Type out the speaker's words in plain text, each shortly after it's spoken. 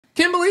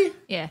Kimberly?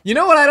 Yeah. You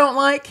know what I don't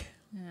like?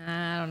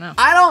 I don't know.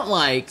 I don't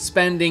like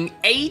spending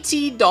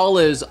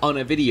 $80 on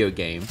a video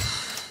game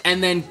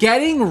and then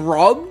getting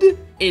robbed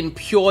in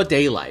pure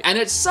daylight. And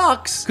it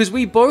sucks because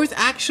we both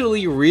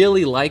actually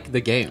really like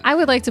the game. I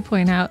would like to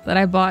point out that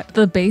I bought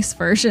the base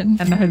version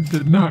and I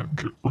did not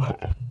get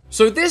robbed.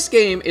 So this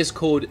game is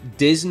called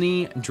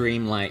Disney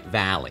Dreamlight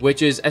Valley,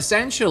 which is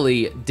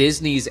essentially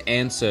Disney's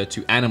answer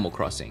to Animal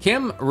Crossing.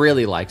 Kim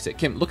really likes it.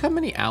 Kim, look how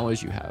many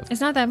hours you have.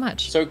 It's not that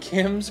much. So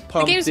Kim's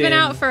pumped The game's been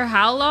out for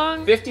how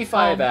long?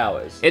 55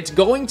 hours. It's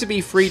going to be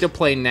free to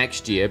play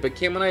next year, but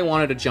Kim and I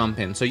wanted to jump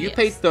in. So you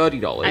paid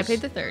 $30. I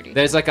paid the $30.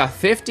 There's like a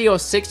 $50 or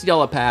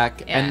 $60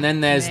 pack, and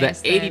then there's the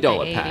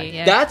 $80 pack.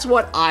 Yeah. That's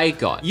what I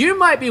got. You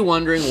might be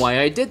wondering why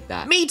I did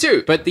that. Me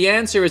too. But the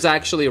answer is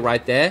actually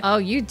right there. Oh,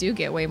 you do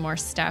get way more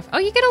stuff. Oh,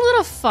 you get a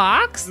little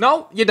fox?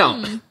 No, you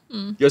don't.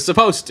 You're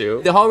supposed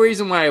to. The whole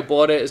reason why I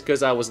bought it is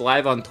because I was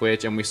live on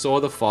Twitch and we saw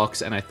the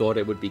fox and I thought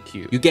it would be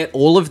cute. You get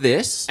all of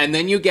this and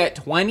then you get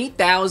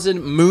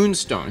 20,000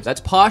 moonstones.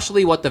 That's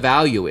partially what the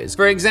value is.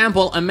 For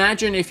example,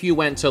 imagine if you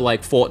went to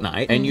like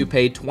Fortnite and you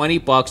paid 20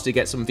 bucks to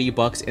get some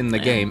V-Bucks in the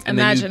game. And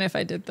imagine if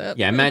I did that.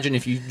 Yeah, imagine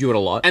if you do it a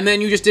lot and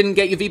then you just didn't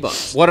get your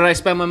V-Bucks. What did I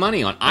spend my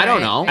money on? I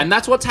don't know. And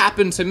that's what's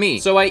happened to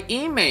me. So I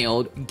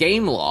emailed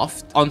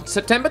Gameloft on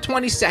September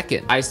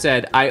 22nd. I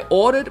said, I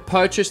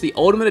purchased the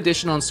Ultimate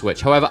Edition on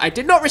Switch. However, I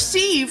did not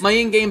receive my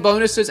in-game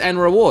bonuses and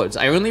rewards.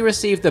 I only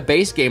received the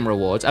base game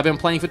rewards. I've been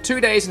playing for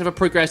 2 days and have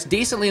progressed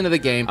decently into the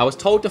game. I was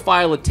told to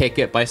file a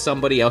ticket by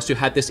somebody else who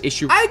had this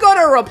issue. I got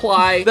a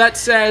reply that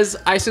says,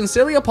 I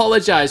sincerely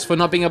apologize for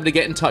not being able to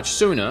get in touch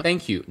sooner.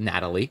 Thank you,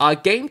 Natalie. Our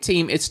game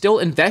team is still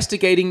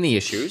investigating the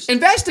issues.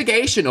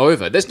 Investigation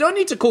over. There's no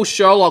need to call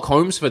Sherlock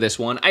Holmes for this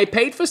one. I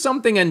paid for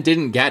something and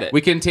didn't get it.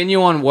 We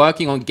continue on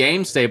working on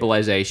game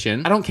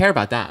stabilization. I don't care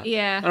about that.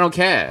 Yeah. I don't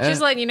care. She's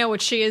letting you know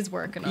what she is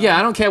working on. Yeah,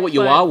 I don't care what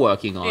you are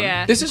working on.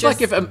 Yeah, this is like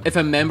if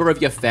a member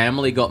of your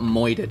family got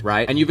moited,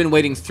 right? And you've been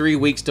waiting 3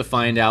 weeks to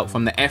find out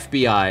from the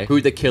FBI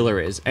who the killer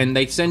is. And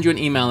they send you an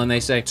email and they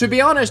say, to be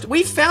honest,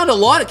 we found a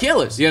lot of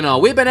killers. You know,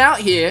 we've been out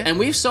here and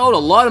we've sold a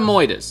lot of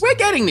moiters. We're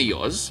getting to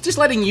yours. Just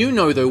letting you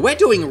know though, we're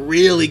doing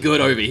really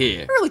good over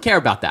here. I don't really care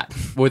about that.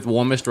 With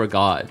warmest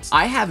regards.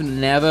 I have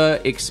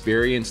never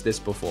experienced this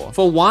before.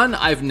 For one,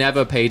 I've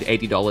never paid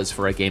 $80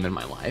 for a game in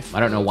my life. I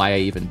don't know why I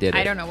even did it.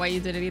 I don't know why you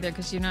did it either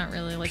because you're not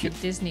really like a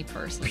Disney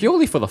person.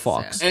 Purely for the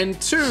fox. So.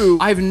 And two,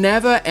 I've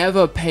never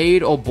ever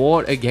paid or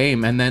bought a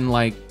game and then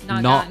like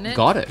not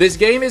got it. This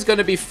game is going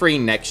to be free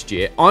next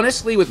year.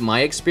 Honestly, with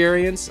my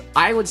experience,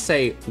 I would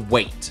say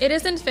wait. It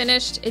isn't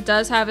finished. It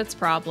does have its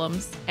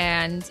problems.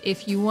 And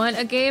if you want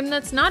a game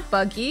that's not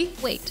buggy,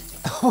 wait.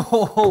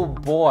 Oh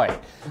boy,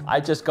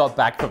 I just got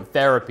back from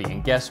therapy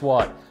and guess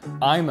what?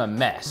 I'm a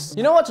mess.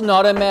 You know what's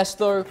not a mess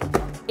though?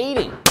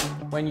 Eating.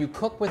 When you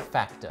cook with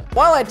Factor.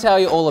 While I tell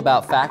you all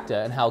about Factor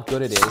and how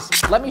good it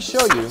is, let me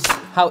show you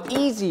how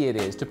easy it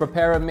is to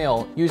prepare a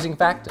meal using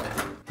Factor.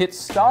 Hit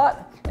start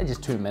in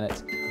just 2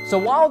 minutes. So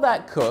while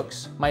that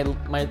cooks,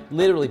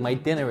 literally my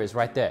dinner is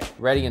right there,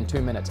 ready in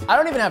 2 minutes. I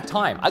don't even have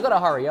time, I gotta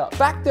hurry up.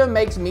 Factor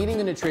makes meeting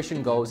the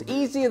nutrition goals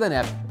easier than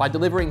ever by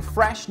delivering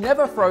fresh,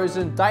 never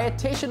frozen,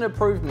 dietitian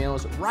approved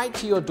meals right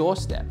to your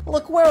doorstep.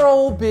 Look, we're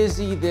all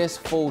busy this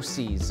full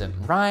season,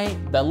 right?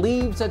 The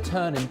leaves are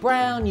turning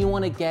brown, you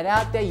wanna get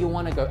out there, you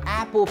wanna go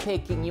apple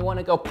picking, you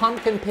wanna go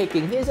pumpkin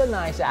picking. Here's a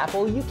nice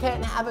apple, you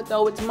can't have it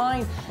though, it's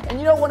mine. And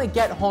you don't wanna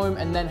get home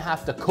and then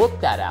have to cook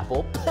that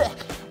apple.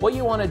 What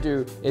you wanna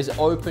do is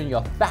open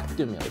your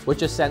Factor meals,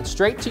 which are sent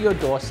straight to your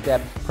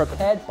doorstep,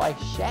 prepared by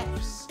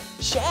chefs.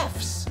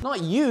 Chefs!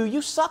 Not you,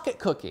 you suck at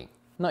cooking.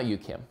 Not you,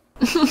 Kim.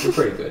 You're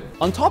pretty good.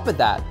 On top of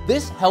that,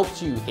 this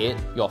helps you hit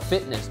your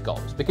fitness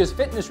goals because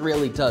fitness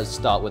really does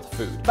start with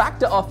food.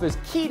 Factor offers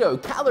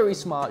keto, calorie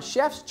smart,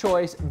 chef's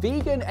choice,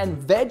 vegan and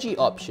veggie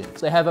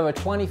options. They have over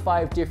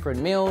 25 different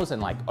meals and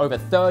like over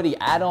 30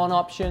 add-on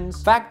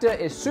options. Factor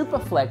is super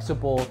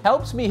flexible,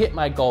 helps me hit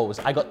my goals.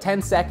 I got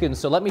 10 seconds,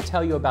 so let me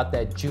tell you about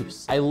their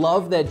juice. I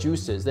love their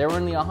juices. They're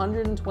only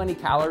 120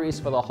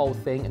 calories for the whole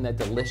thing and they're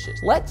delicious.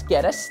 Let's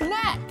get a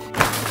snack.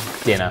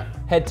 Dinner.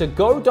 Head to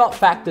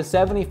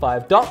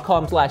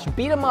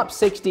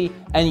go.factor75.com/BeatEmUps60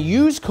 and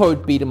use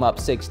code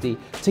BeatEmUps60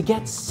 to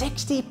get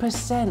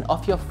 60%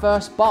 off your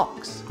first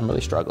box. I'm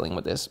really struggling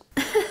with this.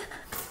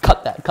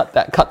 Cut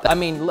that. I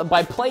mean,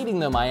 by plating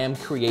them, I am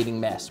creating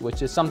mess,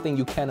 which is something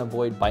you can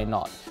avoid by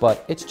not.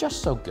 But it's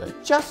just so good.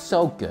 Just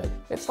so good.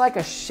 It's like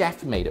a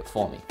chef made it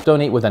for me.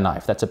 Don't eat with a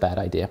knife. That's a bad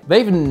idea.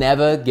 They've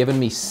never given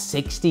me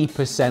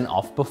 60%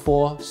 off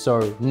before,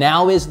 so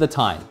now is the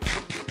time.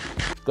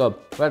 Good.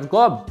 That's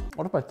good.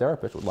 What if my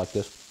therapist would like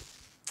this?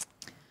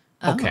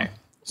 Okay.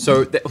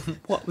 So,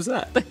 what was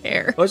that? The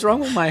hair. What's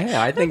wrong with my hair?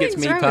 I think it's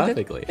me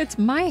perfectly. It's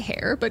my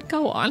hair, but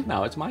go on.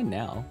 No, it's mine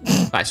now.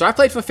 All right, so I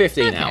played for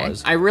 15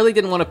 hours. I really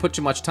didn't want to put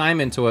too much time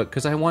into it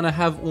because I want to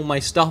have all my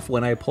stuff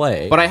when I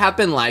play. But I have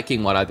been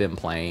liking what I've been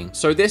playing.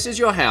 So this is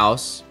your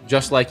house.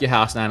 just like your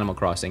house in Animal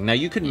Crossing. Now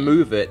you can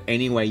move it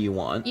any way you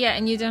want. Yeah,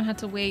 and you don't have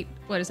to wait,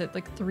 what is it,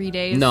 like 3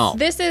 days? No.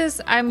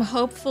 I'm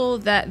hopeful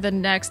that the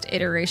next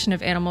iteration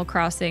of Animal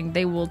Crossing,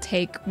 they will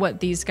take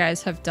what these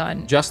guys have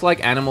done. Just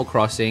like Animal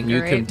Crossing,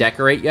 you can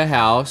decorate your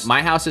house.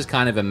 My house is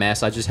kind of a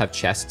mess. I just have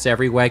chests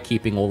everywhere,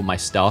 keeping all my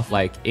stuff.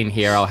 Like in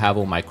here, I'll have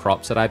all my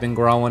crops that I've been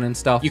growing and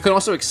stuff. You can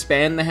also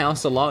expand the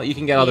house a lot. You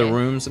can get other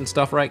rooms and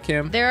stuff, right,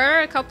 Kim? There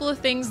are a couple of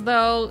things,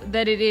 though,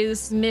 that it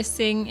is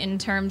missing in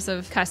terms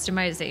of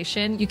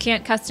customization. You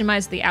can't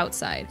customize the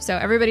outside. So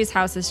everybody's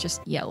house is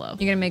just yellow.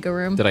 You're gonna make a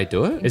room. Did I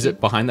do it? Is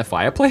it behind the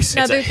fireplace?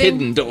 Another it's a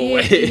hidden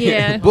doorway.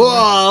 Yeah.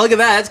 Whoa, look at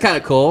that. That's kind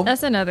of cool.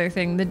 That's another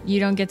thing, that you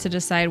don't get to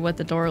decide what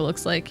the door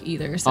looks like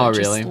either. So it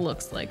just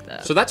looks like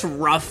that. So that's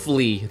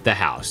roughly the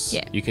house.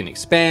 Yeah. You can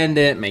expand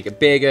it, make it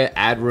bigger,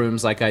 add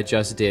rooms like I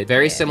just did.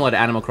 Very similar to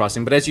Animal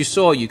Crossing, but as you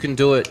saw, you can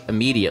do it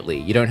immediately.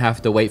 You don't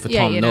have to wait for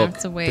Tom Nook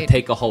to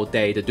take a whole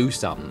day to do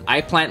something.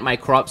 I plant my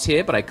crops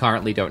here, but I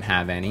currently don't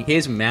have any.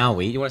 Here's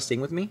Maui. You want to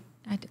sing with me?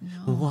 I don't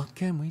know. What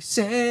can we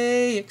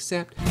say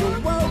except you're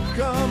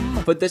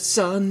welcome for the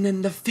sun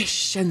and the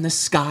fish and the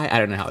sky? I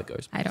don't know how it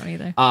goes. I don't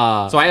either.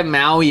 So I have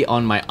Maui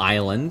on my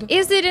island.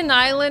 Is it an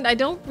island? I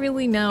don't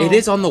really know. It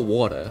is on the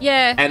water.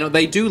 Yeah. And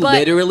they do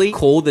literally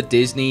call the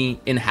Disney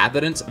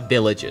inhabitants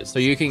villagers. So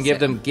you can give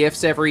them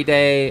gifts every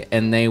day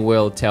and they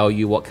will tell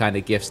you what kind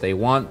of gifts they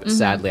want. But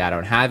sadly, I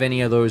don't have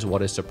any of those.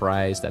 What a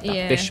surprise that the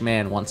fish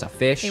man wants a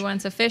fish. He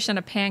wants a fish and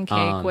a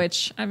pancake,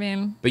 which, I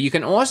mean... But you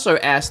can also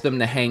ask them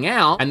to hang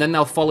out and then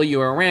they'll follow you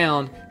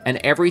around, and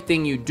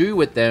everything you do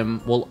with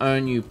them will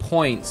earn you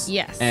points.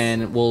 Yes.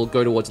 And will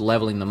go towards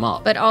leveling them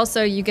up. But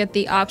also you get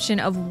the option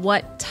of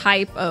what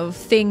type of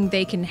thing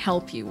they can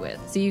help you with.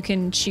 So you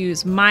can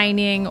choose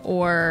mining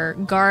or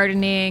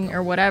gardening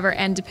or whatever,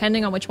 and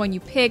depending on which one you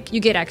pick, you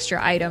get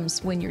extra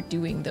items when you're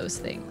doing those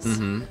things.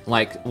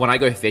 Like when I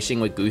go fishing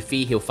with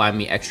Goofy, he'll find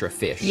me extra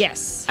fish.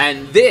 Yes.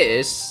 And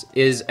this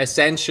is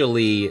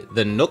essentially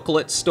the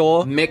Nooklet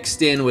store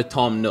mixed in with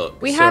Tom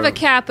Nook. We have a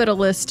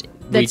capitalist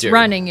that's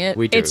running it.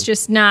 We do. It's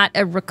just not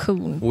a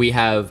raccoon. We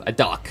have a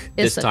duck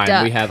this time.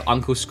 Duck. We have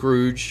Uncle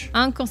Scrooge.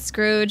 Uncle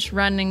Scrooge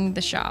running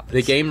the shop.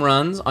 The game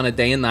runs on a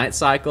day and night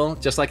cycle,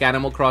 just like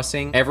Animal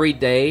Crossing. Every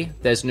day,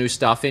 there's new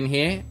stuff in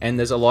here, and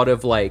there's a lot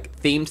of like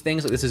themed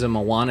things. Like this is a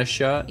Moana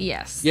shirt.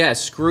 Yes. Yeah,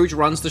 Scrooge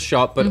runs the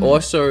shop, but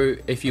also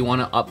if you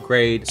want to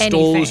upgrade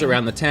stalls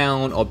around the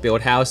town or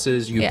build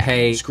houses, you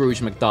pay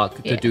Scrooge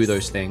McDuck to do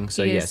those things.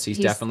 So yes, he's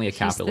definitely a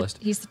capitalist.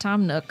 He's the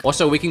Tom Nook.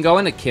 Also, we can go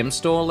into Kim's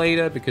store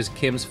later because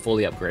Kim's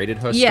fully upgraded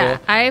her store. Yeah,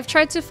 I've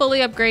tried to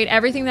fully upgrade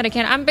everything that I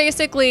can.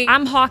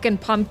 I'm hawking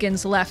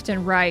pumpkins left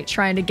and right,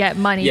 trying to get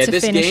money to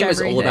finish everything. Yeah, this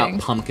game is all about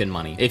pumpkin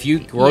money. If you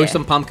grow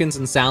some pumpkins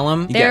and sell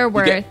them, you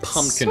get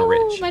pumpkin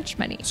rich. So much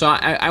money. So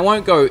I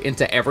won't go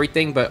into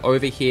everything, but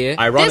over here,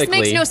 ironically, this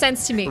makes no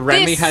sense to me.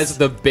 Remy has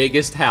the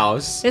biggest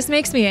house. This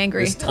makes me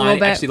angry. This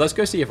tiny, actually, let's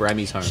go see if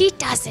Remy's home. He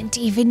doesn't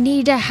even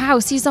need a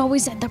house. He's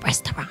always at the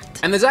restaurant.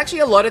 And there's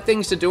actually a lot of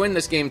things to do in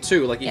this game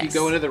too. Like if you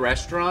go into the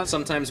restaurant,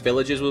 sometimes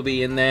villagers will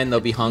be in there and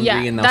they'll be hungry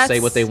and they'll say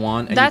what they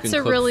want, and that's you can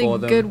a cook really for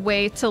them. good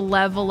way to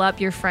level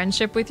up your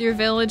friendship with your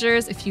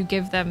villagers if you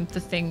give them the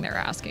thing they're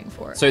asking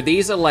for. So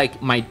these are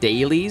like my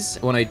dailies.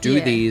 When I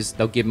do these,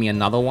 they'll give me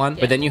another one.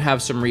 But then you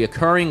have some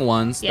reoccurring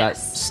ones that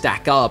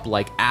stack up,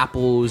 like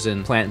apples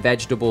and plant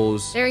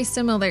vegetables. Very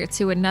similar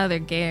to another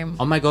game.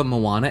 Oh my god,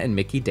 Moana and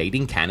Mickey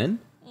dating canon?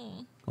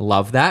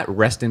 Love that.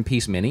 Rest in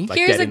peace, Minnie. Like,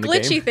 here's a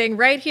glitchy thing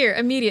right here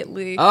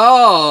immediately.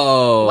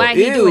 Oh, why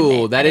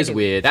ew, that is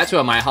weird. That's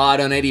where my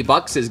hard-earned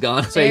 $80 is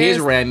gone. So here's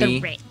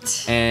Remy,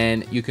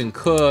 and you can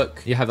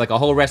cook. You have like a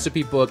whole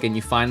recipe book, and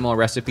you find more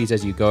recipes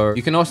as you go.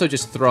 You can also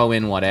just throw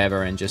in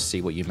whatever and just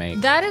see what you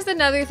make. That is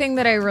another thing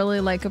that I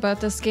really like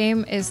about this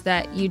game, is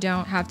that you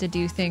don't have to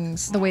do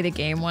things the way the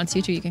game wants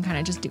you to. You can kind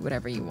of just do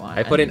whatever you want.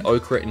 I put in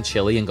okra and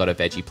chili and got a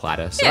veggie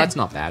platter, so that's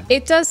not bad.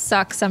 It does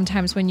suck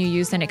sometimes when you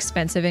use an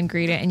expensive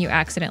ingredient and you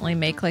accidentally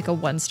make like a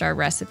 1-star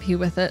recipe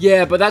with it.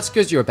 Yeah, but that's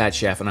because you're a bad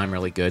chef and I'm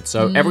really good.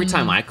 So every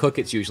time I cook,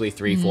 it's usually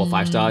 3, 4,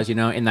 5 stars, you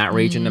know, in that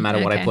region, no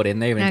matter what I put in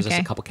there, even if it's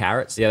just a couple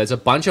carrots. Yeah, there's a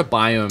bunch of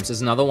biomes.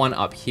 There's another one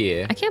up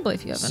here. I can't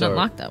believe you haven't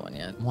unlocked that one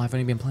yet. Well, I've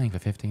only been playing for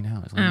 15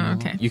 hours. Oh,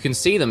 okay. You can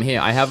see them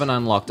here. I haven't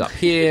unlocked up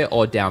here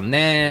or down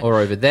there or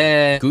over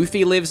there.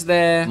 Goofy lives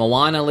there.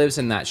 Moana lives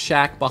in that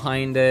shack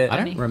behind it.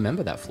 I don't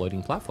remember that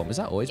floating platform. Is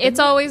that always been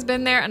there? Always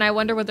been there, and I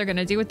wonder what they're going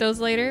to do with those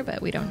later,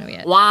 but we don't know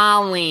yet.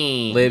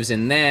 Wally lives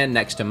in there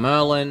next to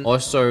Merlin.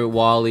 Also,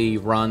 Wally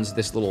runs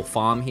this little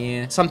farm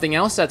here. Something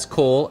else that's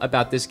cool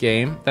about this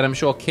game that I'm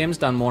sure Kim's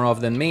done more of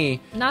than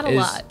me. Not a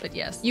lot, but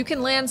yes. You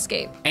can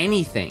landscape.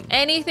 Anything.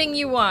 Anything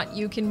you want,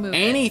 you can move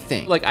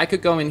anything. Like I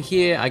could go in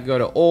here, I go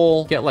to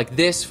all, get like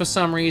this for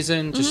some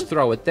reason, just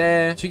throw it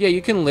there. So yeah,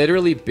 you can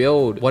literally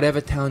build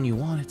whatever town you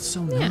want. It's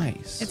so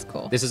nice. It's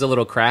cool. This is a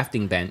little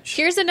crafting bench.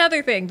 Here's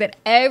another thing that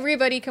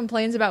everybody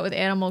complains about with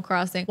Animal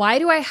Crossing. Why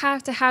do I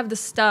have to have the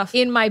stuff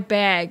in my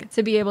bag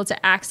to be able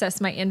to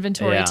access my inventory?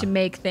 inventory to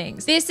make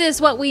things. This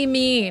is what we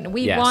mean.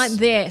 We want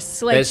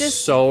this. Like, there's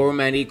just so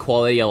many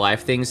quality of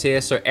life things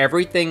here. So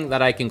everything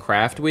that I can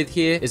craft with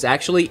here is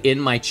actually in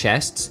my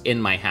chests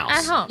in my house.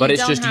 At home. But You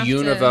it's don't just have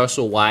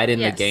universal wide in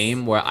the Yes.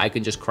 game where I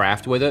can just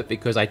craft with it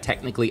because I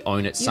technically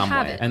own it You have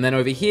somewhere. it. And then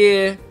over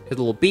here, there's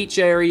a little beach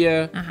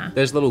area.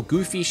 There's little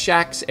goofy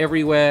shacks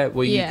everywhere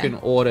where you can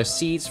order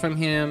seeds from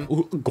him.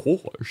 Oh,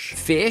 gosh.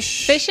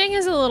 Fish. Fishing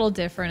is a little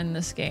different in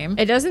this game.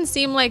 It doesn't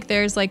seem like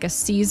there's like a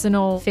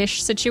seasonal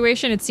fish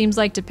situation. It seems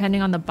like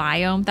depending on the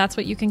biome, that's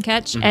what you can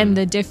catch. And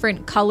the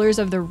different colors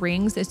of the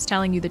rings, it's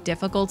telling you the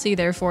difficulty,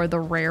 therefore the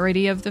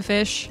rarity of the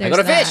fish. I got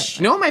a fish.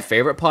 You know what my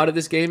favorite part of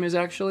this game is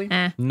actually?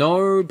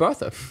 No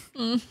Bertha.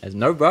 There's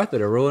no Bertha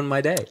to ruin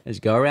my day.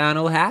 Just go around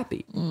all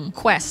happy.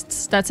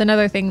 Quests. That's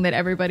another thing that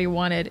everybody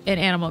wanted in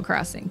Animal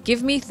Crossing.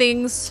 Give me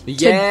things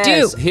to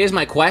do. Here's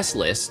my quest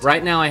list.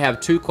 Right now I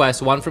have 2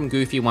 quests, one from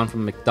Goofy, one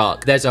from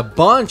McDuck. There's a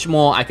bunch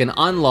more I can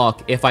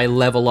unlock if I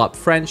level up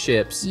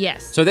friendships.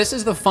 Yes. So this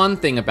is the fun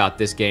thing about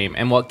this game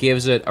and what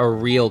gives it a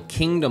real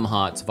Kingdom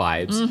Hearts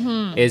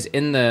vibes is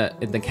in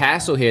the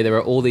castle here, there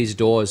are all these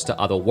doors to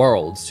other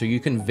worlds. So you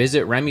can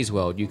visit Remy's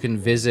world. You can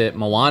visit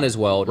Moana's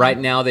world. Right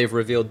now they've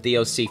revealed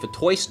DLC for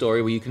Toy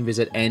Story where you can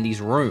visit Andy's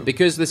room.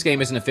 Because this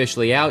game isn't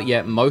officially out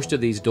yet, most of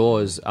these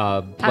doors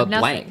are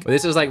blank.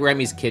 This is like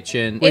Remy's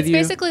kitchen. It's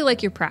basically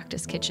like your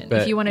practice kitchen.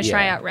 But, if you want to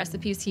try out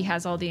recipes, he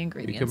has all the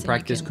ingredients. You can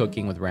practice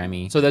cooking with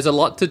Remy. So there's a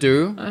lot to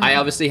do. I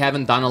obviously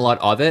haven't done a lot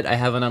of it. I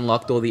haven't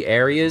unlocked all the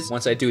areas.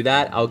 Once I do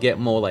that, I'll get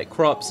more like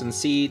crops and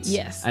seeds.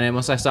 Yes. And then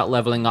once I start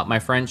leveling up my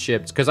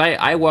friendships, because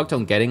I worked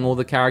on getting all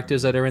the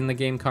characters that are in the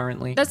game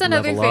currently. That's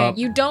another thing.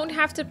 You don't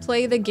have to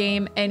play the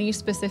game any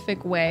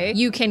specific way.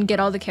 You can get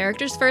all the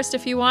characters first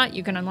if you want.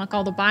 You can unlock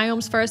all the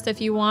biomes first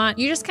if you want.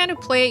 You just kind of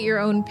play at your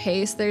own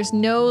pace. There's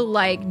no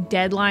like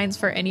deadlines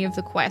for any of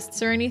the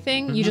quests or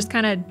anything. You just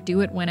kind of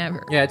do it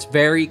whenever. Yeah, it's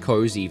very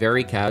cozy,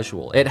 very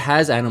casual. It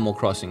has Animal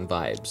Crossing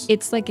vibes.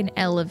 It's like an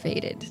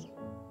elevated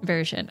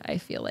version, I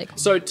feel like.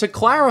 So to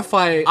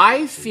clarify,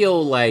 I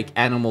feel like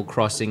Animal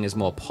Crossing is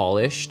more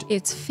polished.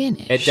 It's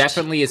finished. It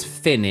definitely is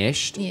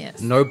finished. Yes.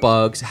 No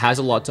bugs, has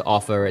a lot to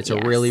offer. It's a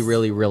really,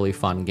 really, really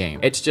fun game.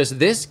 It's just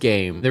this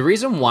game, the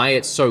reason why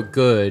it's so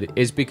good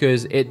is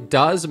because it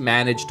does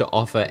manage to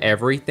offer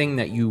everything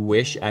that you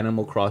wish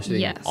Animal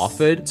Crossing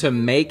offered to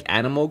make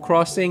Animal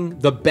Crossing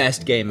the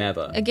best game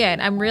ever.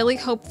 Again, I'm really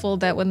hopeful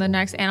that when the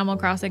next Animal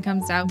Crossing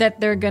comes out, that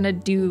they're gonna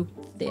do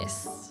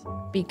this.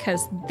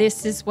 Because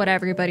this is what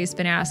everybody's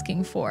been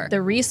asking for.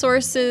 The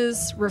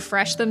resources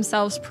refresh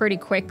themselves pretty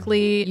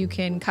quickly. You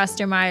can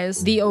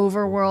customize the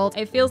overworld.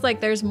 It feels like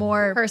there's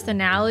more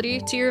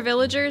personality to your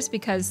villagers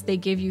because they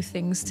give you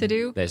things to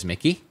do. There's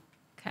Mickey.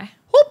 Okay.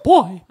 Oh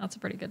boy. That's a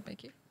pretty good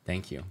Mickey.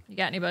 Thank you. You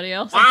got anybody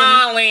else?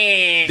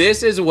 Ollie!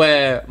 This is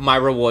where my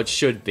reward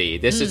should be.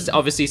 This is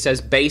obviously says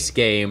base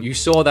game. You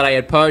saw that I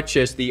had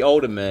purchased the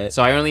ultimate,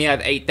 so I only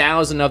have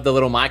 8,000 of the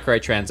little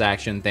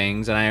microtransaction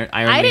things, and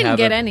I didn't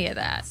get any of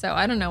that, so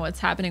I don't know what's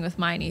happening with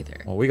mine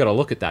either. Well, we gotta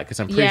look at that because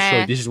I'm pretty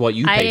sure this is what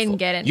you paid for. I didn't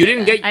get any. You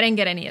didn't get. I didn't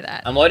get any of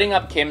that. I'm loading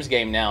up Kim's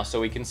game now,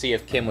 so we can see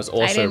if Kim was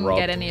also robbed. I didn't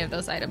get any of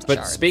those items.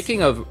 But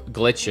speaking of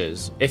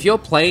glitches, if you're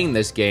playing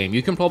this game,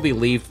 you can probably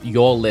leave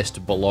your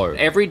list below.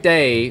 Every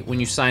day when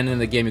you sign in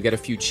the game, you get a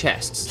few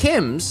chests.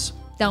 Kim's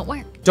don't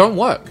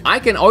work. I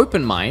can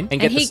open mine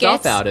and get the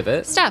stuff out of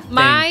it.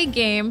 My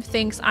game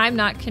thinks I'm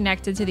not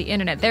connected to the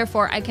internet.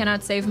 Therefore, I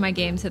cannot save my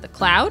game to the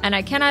cloud, and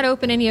I cannot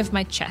open any of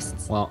my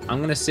chests. Well,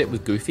 I'm gonna sit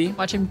with Goofy.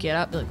 Watch him get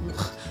up. Be like,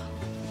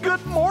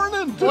 good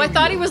morning. Oh, I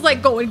thought he was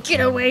like going, get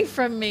away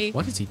from me.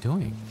 What is he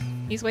doing?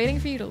 He's waiting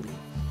for you to leave.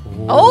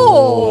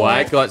 Oh,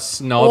 I got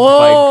snubbed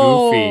by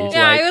Goofy.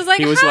 Yeah, he was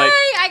like,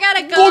 hi, I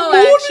gotta go.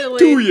 Good morning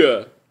to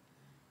you.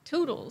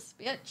 Toodles,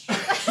 bitch.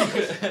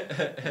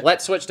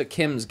 Let's switch to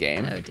Kim's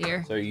game. Oh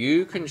dear. So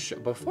you can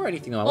before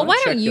anything. Well,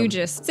 why don't you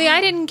just see?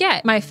 I didn't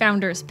get my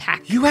founder's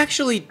pack. You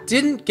actually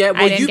didn't get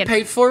what you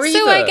paid for either.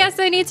 So I guess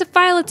I need to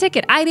file a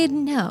ticket. I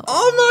didn't know.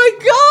 Oh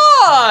my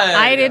god!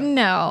 I didn't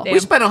know. We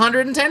spent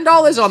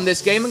 $110 on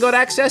this game and got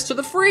access to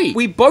the free.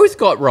 We both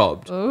got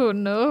robbed. Oh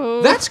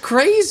no. That's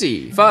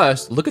crazy.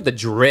 First, look at the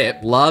drip.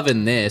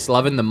 Loving this.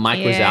 Loving the Mike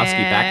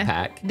Wazowski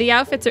backpack. The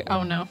outfits are.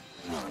 Oh no.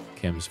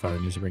 Kim's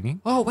phone is ringing.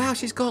 Oh, wow,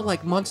 she's got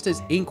like Monsters,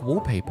 Inc.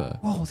 wallpaper.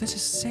 Oh, this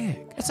is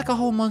sick. It's like a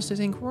whole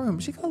Monsters, Inc. room.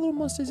 She got a little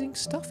Monsters, Inc.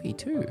 stuffy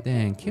too.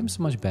 Dang, Kim's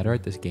so much better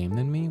at this game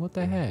than me. What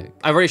the heck?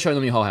 I've already shown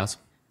them your whole house.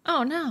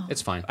 Oh, no.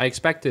 It's fine. I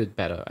expected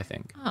better, I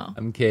think. Oh.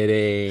 I'm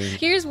kidding.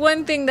 Here's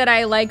one thing that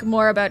I like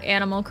more about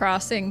Animal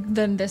Crossing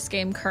than this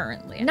game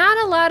currently. Not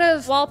a lot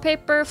of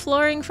wallpaper,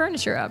 flooring,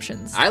 furniture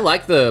options. I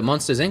like the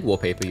Monsters, Inc.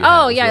 wallpaper you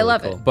have. Oh, yeah, really I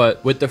love it.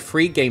 But with the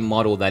free game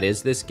model that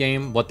is this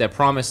game, what they're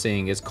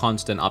promising is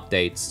constant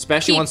updates.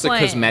 Especially once the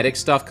cosmetic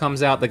stuff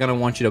comes out, they're going to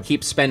want you to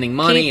keep spending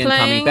money and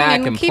coming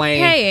back and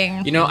playing.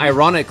 Paying. You know,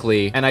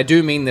 ironically, and I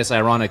do mean this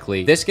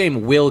ironically, this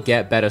game will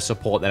get better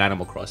support than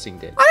Animal Crossing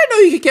did. I didn't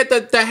know you could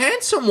get the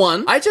handsome recent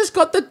one. I just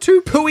got the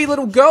 2 pooey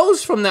little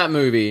girls from that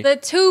movie. The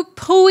 2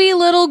 pooey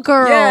little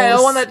girls. Yeah,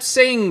 the one that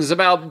sings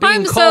about being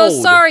I'm cold.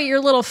 so sorry your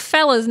little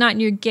fella's not in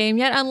your game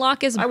yet.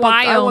 Unlock his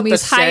biome.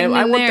 He's hiding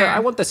in there. I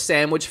want the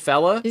sandwich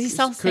fella. Does he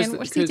sell sandwich?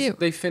 What does he do?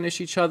 They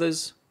finish each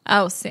other's...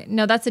 Oh,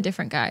 no, that's a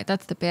different guy.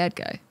 That's the bad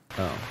guy.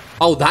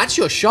 Oh, that's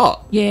your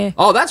shop? Yeah.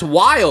 Oh, that's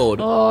wild.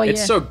 Oh,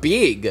 It's yeah. so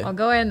big. I'll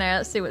go in there.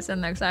 Let's see what's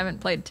in there because I haven't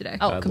played today.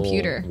 Oh,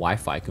 computer.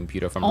 Wi-Fi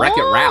computer from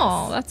Wreck-It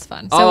Ralph. Oh, that's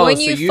fun. So when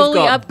you you've fully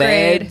got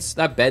upgrade... Beds.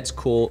 That bed's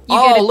cool. You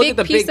get a look big at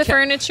the piece of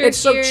furniture It's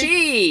so here.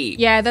 cheap.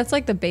 Yeah, that's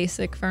like the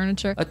basic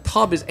furniture. A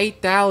tub is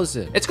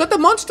 8,000. It's got the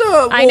monster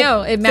I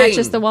know. It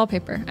matches thing. the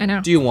wallpaper. I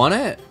know. Do you want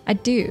it? I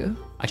do.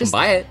 I can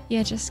buy it.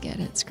 Yeah, just get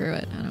it. Screw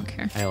it. I don't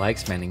care. I like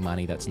spending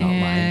money that's not Yeah.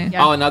 mine.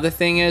 Yeah. Oh, another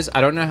thing is, I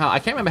don't know how, I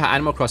can't remember how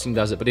Animal Crossing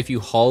does it, but if you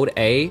hold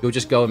A, you'll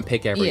just go and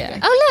pick everything. Yeah.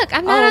 Oh, look.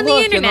 I'm not on the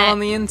internet. You're not on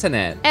the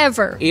internet.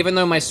 Ever. Even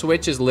though my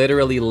Switch is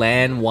literally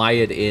LAN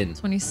wired in.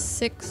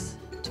 26,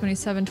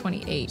 27,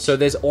 28. So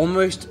there's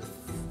almost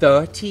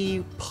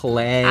 30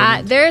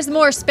 planned... There's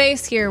more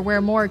space here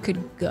where more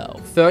could go.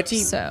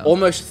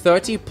 Almost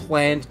 30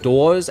 planned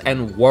doors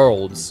and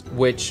worlds,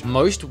 which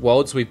most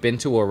worlds we've been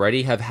to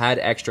already have had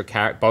extra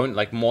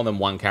like more than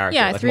one character.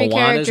 Yeah, like 3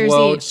 Moana's characters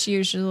world. each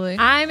usually.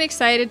 I'm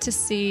excited to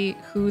see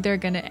who they're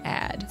gonna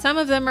add. Some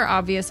of them are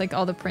obvious, like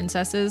all the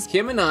princesses.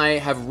 Kim and I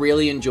have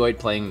really enjoyed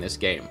playing this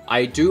game.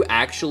 I do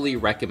actually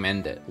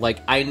recommend it. Like,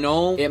 I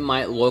know it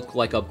might look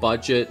like a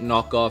budget,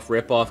 knockoff,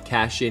 rip-off,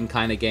 cash-in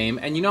kind of game,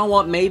 and you know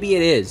what? Maybe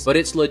it is, but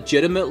it's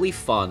legitimately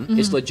fun.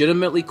 It's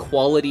legitimately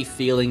quality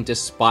feeling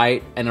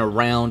despite and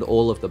around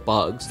all of the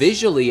bugs.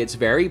 Visually, it's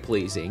very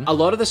pleasing. A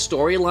lot of the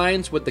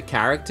storylines with the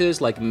characters,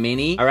 like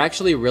Minnie, are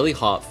actually really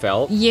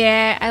heartfelt.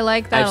 Yeah, I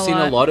like that I've seen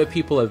a lot of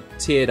people have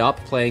teared up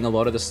playing a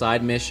lot of the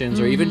side missions,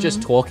 or even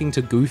just talking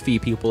to Goofy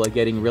people are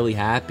getting really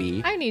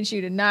happy. I need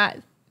you to not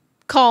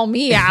call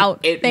me out.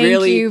 Thank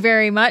really- you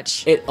very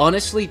much. It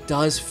honestly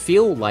does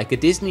feel like a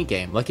Disney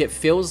game. Like, it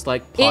feels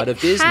like part of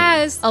Disney. It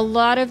has a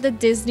lot of the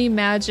Disney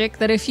magic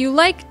that if you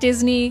like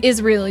Disney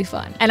is really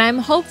fun. And I'm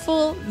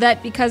hopeful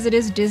that because it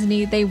is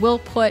Disney, they will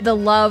put the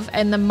love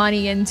and the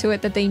money into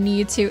it that they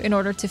need to in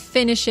order to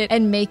finish it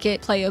and make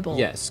it playable.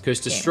 Yes, because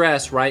to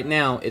stress, right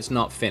now, it's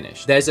not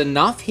finished. There's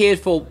enough here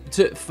for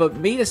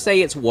me to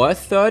say it's worth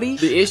 30.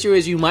 The issue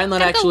is you might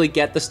not actually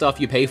get the stuff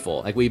you pay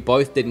for. Like, we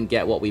both didn't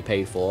get what we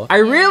paid for. I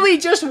really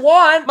just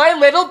want my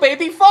little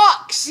baby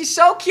fox. He's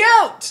so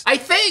cute. I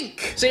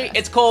think. See,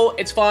 it's cool.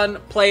 It's fun.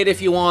 Play it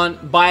if you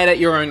want. Buy it at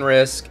your own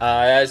risk.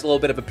 There's a little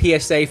bit of a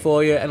PSA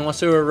for you and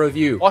also a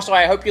review. Also,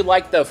 I hope you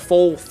like the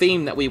fall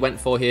theme that we went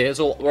for here.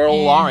 We're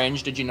all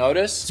orange. Did you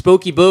notice?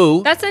 Spooky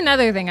Boo. That's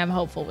another thing I'm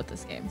hopeful with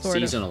this game.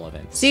 Seasonal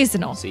events.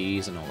 Seasonal.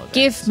 Seasonal events.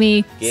 Give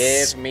me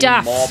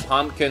stuff. More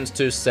pumpkins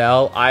to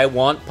sell. I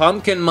want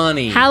pumpkin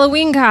money.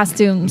 Halloween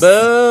costumes.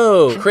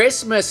 Boo.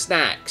 Christmas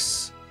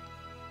snacks.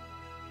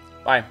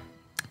 Bye.